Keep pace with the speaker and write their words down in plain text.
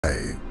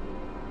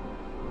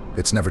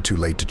It's never too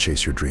late to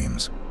chase your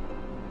dreams.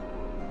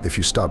 If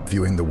you stop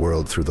viewing the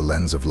world through the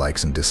lens of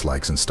likes and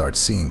dislikes and start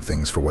seeing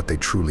things for what they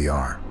truly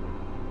are,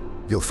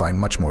 you'll find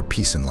much more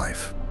peace in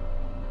life.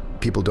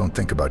 People don't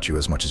think about you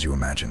as much as you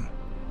imagine.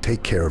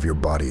 Take care of your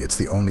body. It's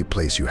the only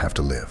place you have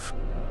to live.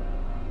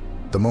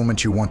 The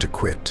moment you want to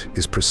quit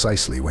is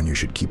precisely when you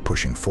should keep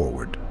pushing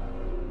forward.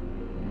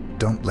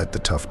 Don't let the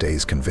tough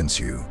days convince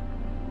you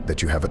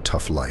that you have a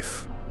tough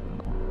life.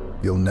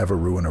 You'll never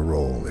ruin a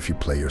role if you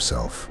play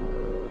yourself.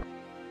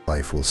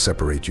 Life will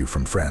separate you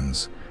from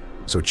friends,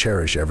 so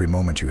cherish every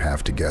moment you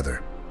have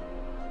together.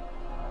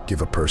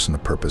 Give a person a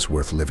purpose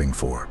worth living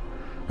for,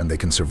 and they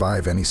can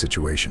survive any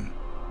situation.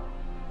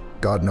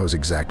 God knows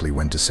exactly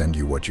when to send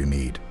you what you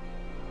need.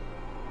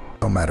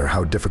 No matter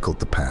how difficult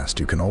the past,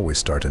 you can always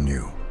start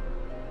anew.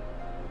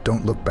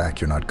 Don't look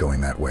back, you're not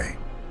going that way.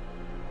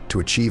 To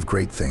achieve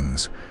great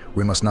things,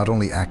 we must not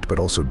only act but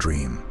also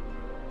dream,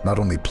 not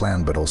only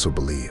plan but also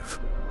believe.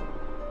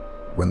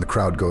 When the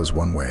crowd goes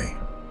one way,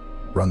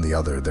 run the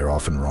other, they're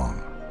often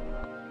wrong.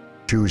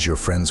 Choose your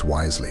friends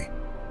wisely.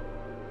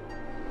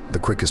 The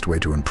quickest way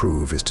to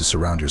improve is to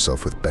surround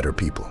yourself with better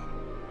people.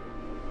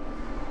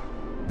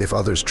 If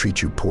others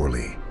treat you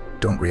poorly,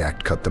 don't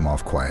react, cut them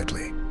off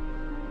quietly.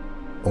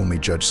 Only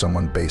judge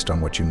someone based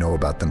on what you know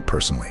about them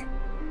personally,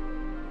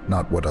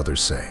 not what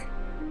others say.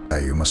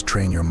 You must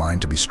train your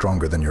mind to be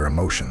stronger than your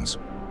emotions,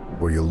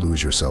 or you'll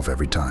lose yourself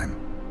every time.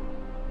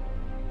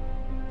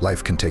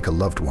 Life can take a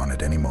loved one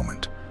at any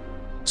moment,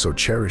 so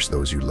cherish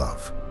those you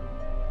love.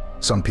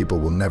 Some people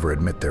will never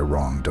admit they're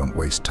wrong. Don't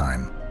waste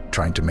time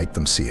trying to make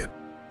them see it.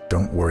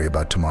 Don't worry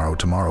about tomorrow.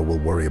 Tomorrow will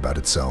worry about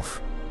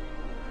itself.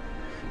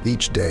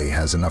 Each day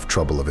has enough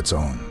trouble of its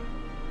own.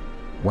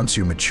 Once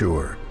you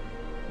mature,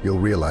 you'll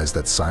realize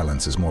that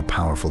silence is more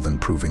powerful than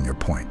proving your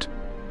point.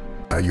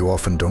 You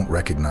often don't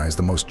recognize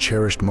the most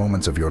cherished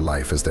moments of your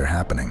life as they're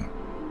happening,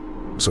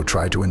 so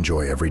try to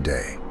enjoy every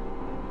day.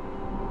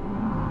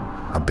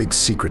 A big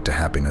secret to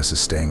happiness is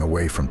staying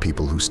away from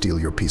people who steal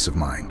your peace of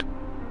mind.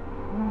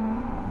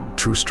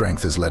 True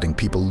strength is letting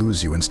people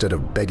lose you instead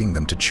of begging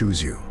them to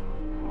choose you.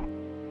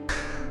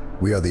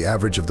 We are the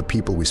average of the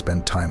people we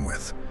spend time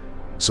with,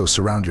 so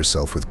surround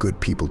yourself with good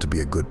people to be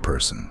a good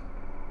person.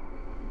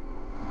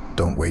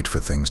 Don't wait for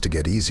things to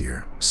get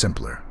easier,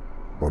 simpler,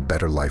 or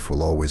better. Life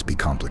will always be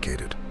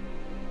complicated.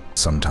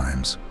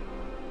 Sometimes.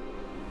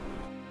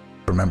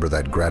 Remember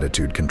that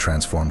gratitude can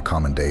transform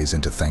common days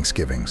into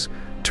Thanksgivings,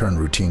 turn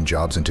routine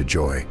jobs into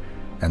joy,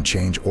 and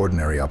change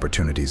ordinary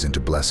opportunities into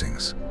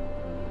blessings.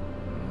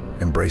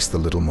 Embrace the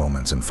little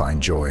moments and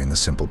find joy in the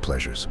simple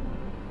pleasures.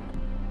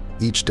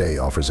 Each day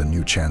offers a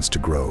new chance to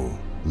grow,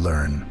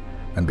 learn,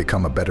 and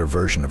become a better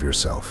version of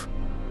yourself.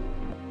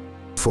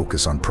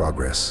 Focus on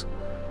progress,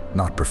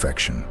 not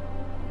perfection.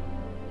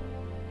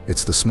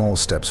 It's the small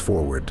steps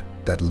forward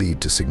that lead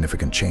to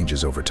significant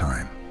changes over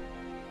time.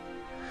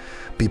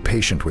 Be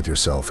patient with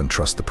yourself and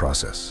trust the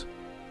process.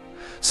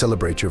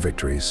 Celebrate your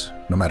victories,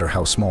 no matter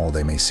how small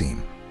they may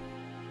seem.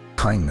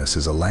 Kindness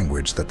is a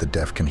language that the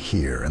deaf can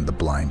hear and the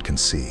blind can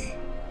see.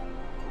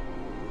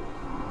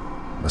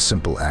 A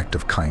simple act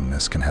of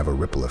kindness can have a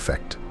ripple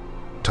effect,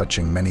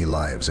 touching many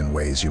lives in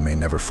ways you may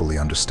never fully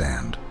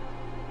understand.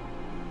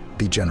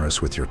 Be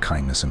generous with your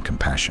kindness and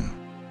compassion.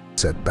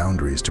 Set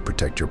boundaries to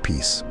protect your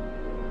peace.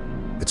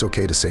 It's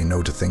okay to say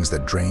no to things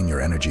that drain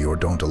your energy or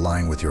don't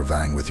align with your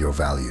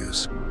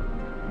values.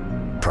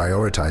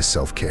 Prioritize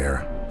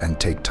self-care and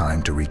take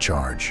time to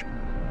recharge.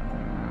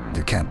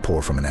 You can't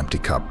pour from an empty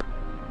cup.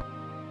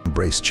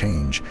 Embrace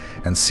change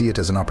and see it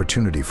as an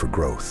opportunity for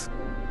growth.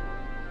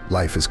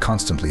 Life is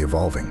constantly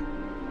evolving,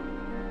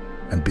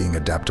 and being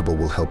adaptable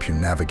will help you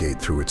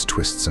navigate through its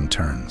twists and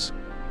turns.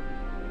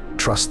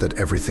 Trust that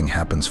everything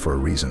happens for a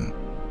reason,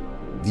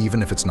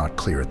 even if it's not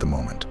clear at the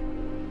moment.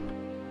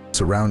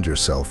 Surround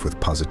yourself with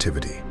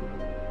positivity.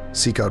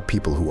 Seek out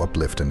people who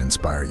uplift and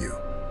inspire you.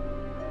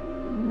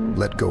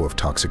 Let go of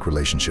toxic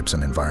relationships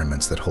and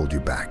environments that hold you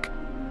back.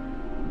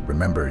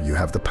 Remember, you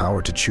have the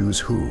power to choose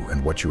who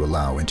and what you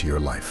allow into your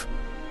life.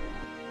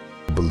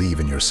 Believe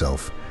in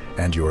yourself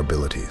and your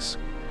abilities.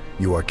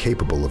 You are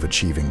capable of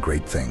achieving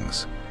great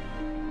things.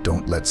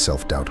 Don't let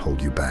self-doubt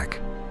hold you back.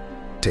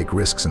 Take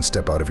risks and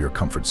step out of your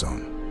comfort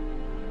zone.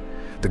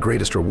 The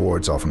greatest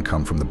rewards often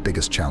come from the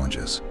biggest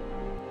challenges.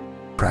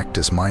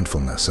 Practice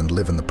mindfulness and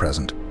live in the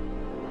present.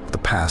 The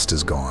past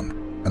is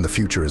gone, and the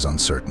future is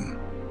uncertain.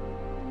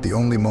 The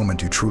only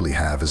moment you truly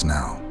have is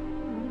now.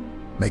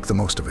 Make the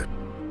most of it.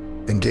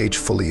 Engage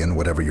fully in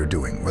whatever you're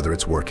doing, whether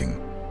it's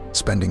working,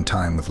 spending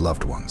time with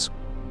loved ones,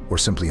 or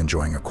simply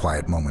enjoying a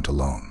quiet moment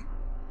alone.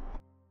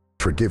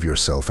 Forgive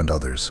yourself and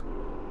others.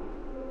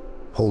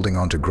 Holding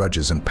on to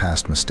grudges and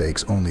past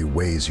mistakes only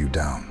weighs you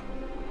down.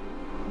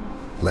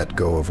 Let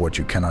go of what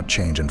you cannot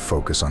change and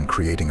focus on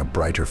creating a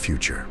brighter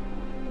future.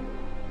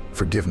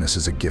 Forgiveness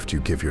is a gift you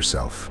give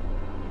yourself.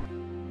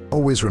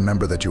 Always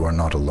remember that you are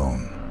not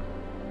alone.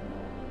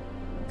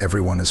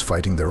 Everyone is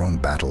fighting their own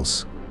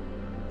battles,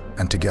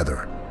 and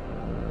together,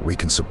 we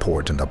can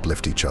support and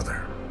uplift each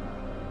other.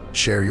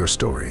 Share your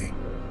story,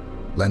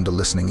 lend a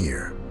listening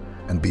ear,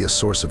 and be a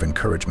source of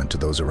encouragement to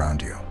those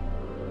around you.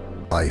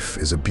 Life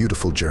is a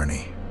beautiful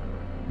journey,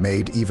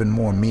 made even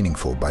more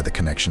meaningful by the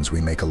connections we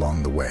make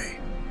along the way.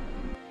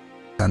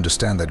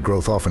 Understand that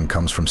growth often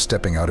comes from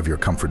stepping out of your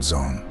comfort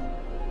zone.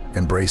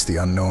 Embrace the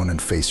unknown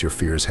and face your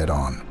fears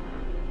head-on.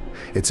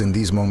 It's in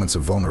these moments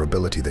of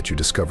vulnerability that you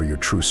discover your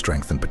true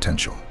strength and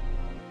potential.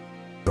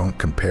 Don't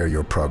compare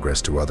your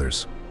progress to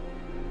others.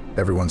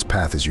 Everyone's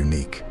path is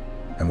unique,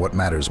 and what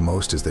matters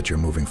most is that you're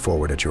moving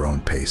forward at your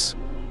own pace.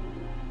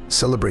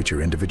 Celebrate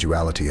your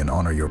individuality and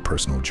honor your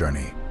personal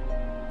journey.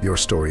 Your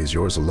story is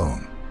yours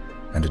alone,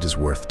 and it is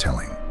worth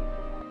telling.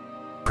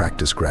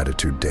 Practice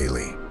gratitude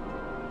daily.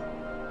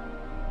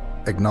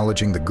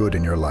 Acknowledging the good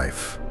in your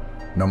life,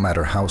 no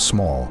matter how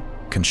small,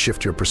 can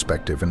shift your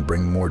perspective and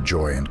bring more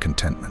joy and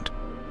contentment.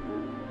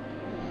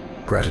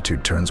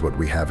 Gratitude turns what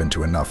we have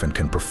into enough and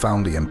can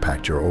profoundly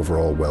impact your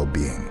overall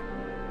well-being.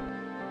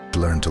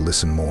 Learn to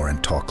listen more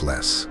and talk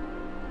less.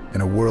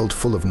 In a world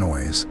full of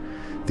noise,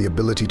 the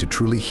ability to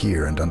truly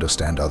hear and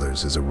understand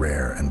others is a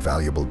rare and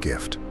valuable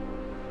gift.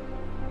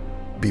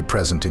 Be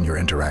present in your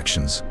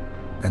interactions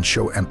and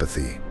show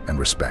empathy and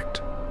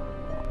respect.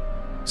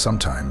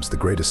 Sometimes the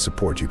greatest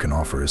support you can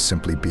offer is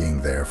simply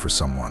being there for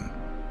someone.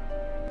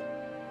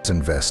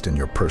 Invest in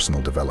your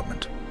personal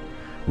development.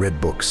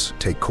 Read books,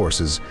 take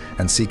courses,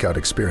 and seek out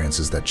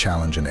experiences that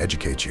challenge and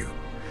educate you.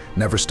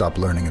 Never stop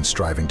learning and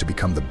striving to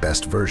become the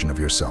best version of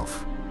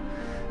yourself.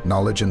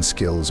 Knowledge and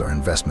skills are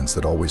investments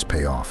that always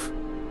pay off.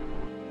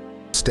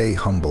 Stay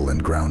humble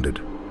and grounded.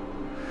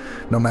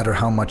 No matter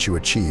how much you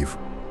achieve,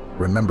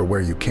 remember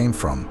where you came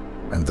from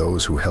and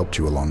those who helped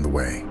you along the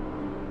way.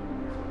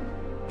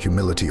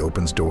 Humility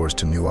opens doors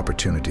to new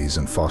opportunities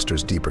and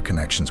fosters deeper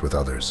connections with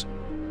others.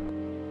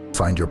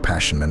 Find your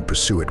passion and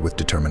pursue it with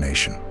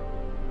determination.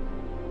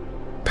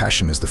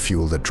 Passion is the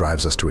fuel that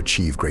drives us to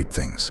achieve great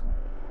things.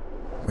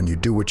 When you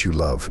do what you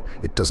love,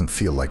 it doesn't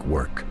feel like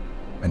work,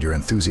 and your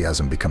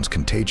enthusiasm becomes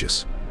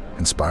contagious,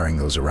 inspiring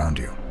those around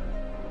you.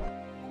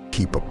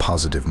 Keep a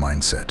positive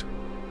mindset.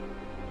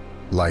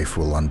 Life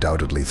will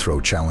undoubtedly throw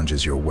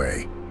challenges your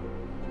way,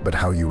 but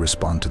how you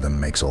respond to them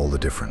makes all the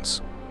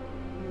difference.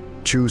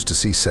 Choose to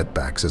see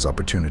setbacks as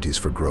opportunities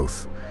for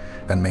growth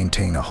and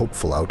maintain a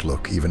hopeful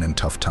outlook even in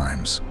tough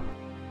times.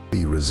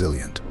 Be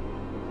resilient.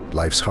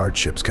 Life's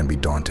hardships can be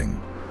daunting,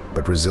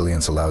 but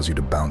resilience allows you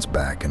to bounce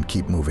back and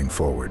keep moving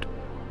forward.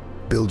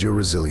 Build your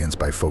resilience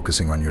by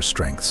focusing on your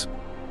strengths,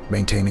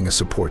 maintaining a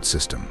support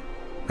system,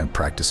 and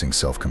practicing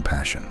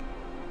self-compassion.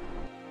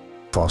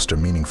 Foster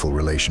meaningful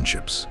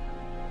relationships.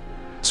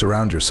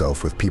 Surround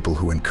yourself with people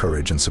who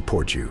encourage and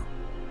support you.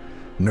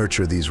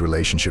 Nurture these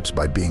relationships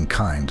by being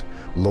kind,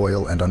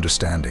 loyal, and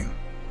understanding.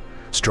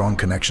 Strong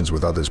connections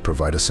with others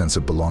provide a sense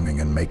of belonging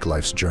and make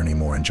life's journey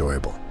more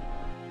enjoyable.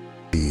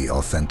 Be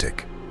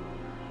authentic.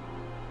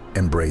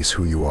 Embrace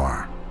who you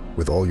are,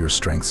 with all your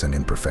strengths and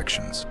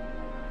imperfections.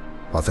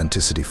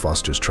 Authenticity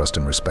fosters trust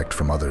and respect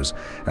from others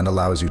and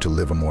allows you to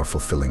live a more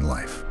fulfilling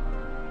life.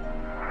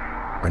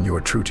 When you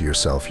are true to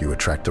yourself, you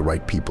attract the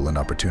right people and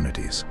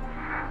opportunities.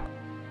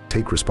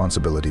 Take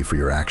responsibility for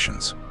your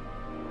actions.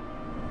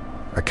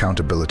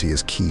 Accountability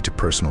is key to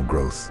personal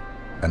growth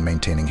and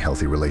maintaining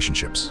healthy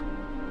relationships.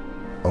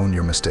 Own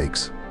your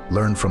mistakes,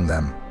 learn from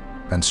them,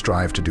 and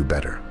strive to do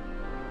better.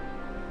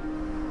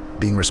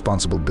 Being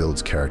responsible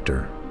builds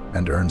character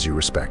and earns you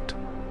respect.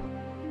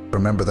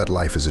 Remember that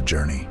life is a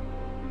journey,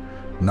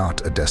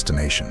 not a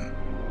destination.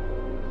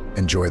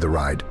 Enjoy the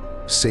ride,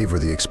 savor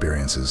the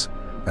experiences,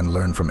 and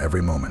learn from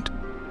every moment.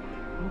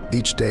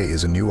 Each day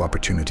is a new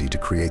opportunity to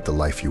create the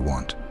life you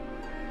want.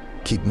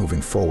 Keep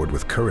moving forward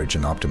with courage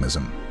and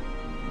optimism,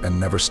 and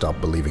never stop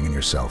believing in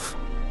yourself.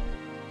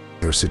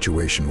 Your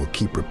situation will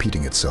keep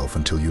repeating itself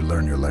until you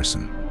learn your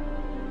lesson.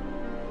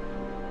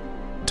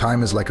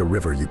 Time is like a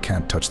river. You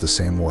can't touch the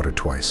same water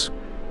twice,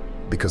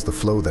 because the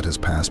flow that has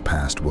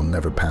passed will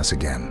never pass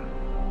again.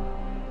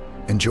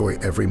 Enjoy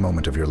every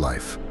moment of your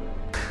life.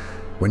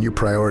 When you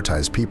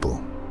prioritize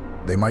people,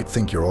 they might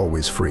think you're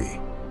always free,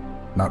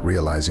 not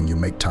realizing you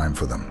make time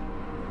for them.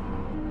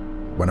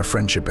 When a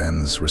friendship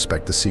ends,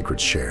 respect the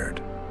secrets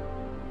shared.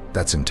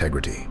 That's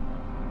integrity.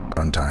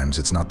 Sometimes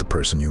it's not the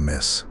person you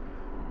miss,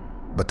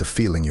 but the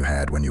feeling you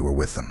had when you were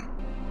with them.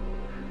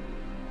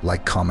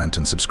 Like, comment,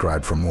 and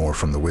subscribe for more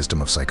from the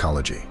wisdom of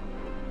psychology.